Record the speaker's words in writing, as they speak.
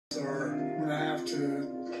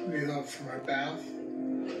up for my bath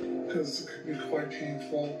because it could be quite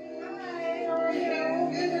painful. Hi, how are you?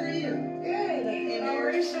 Good, how are you? Good. And how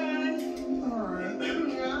are you, Sean? All right.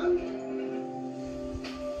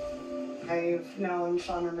 I've known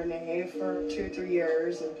Sean and Renee for 2 or 3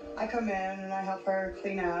 years, and I come in and I help her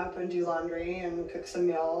clean up and do laundry and cook some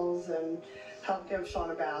meals and help give Sean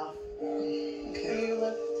a bath. Okay. You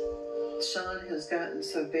lift? Sean has gotten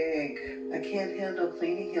so big, I can't handle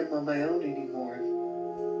cleaning him on my own anymore.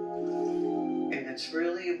 And it's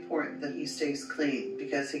really important that he stays clean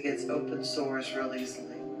because he gets open sores real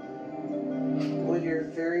easily. When you're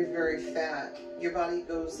very, very fat, your body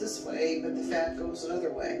goes this way, but the fat goes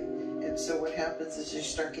another way. And so what happens is you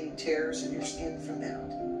start getting tears in your skin from that.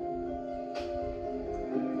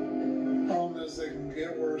 Problem is they can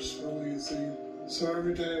get worse real easy. So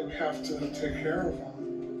every day we have to take care of them.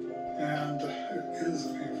 And it is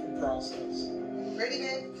a painful process. Ready,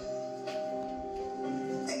 babe?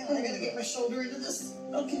 Hang on, I gotta get my shoulder into this.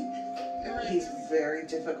 Okay. He's very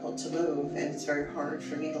difficult to move, and it's very hard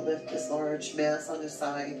for me to lift this large mess on his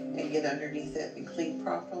side and get underneath it and clean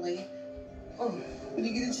properly. Oh, when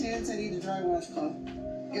you get a chance, I need a dry washcloth.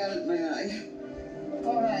 Got it in my eye.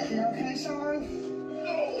 All right, you okay, Sean?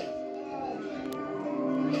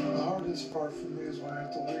 The hardest part for me is when I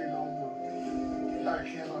have to lean over. I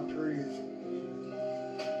cannot breathe.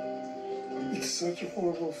 It's such a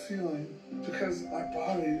horrible feeling because my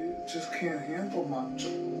body just can't handle much.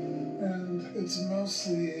 And it's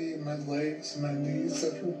mostly my legs and my knees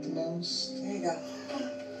that hurt the most. There you go.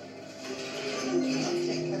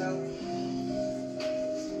 Okay, kiddo.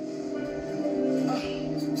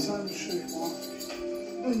 It's time to shake off.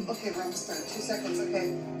 Okay, we're almost done. 2 seconds, okay.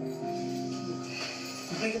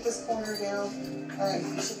 Let me get this corner down. All right,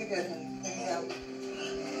 you should be good, honey. There you go.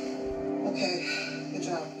 Okay, good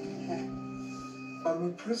job. Okay. I'm a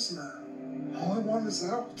prisoner. All I want is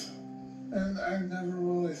out. And I never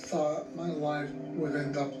really thought my life would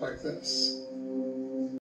end up like this.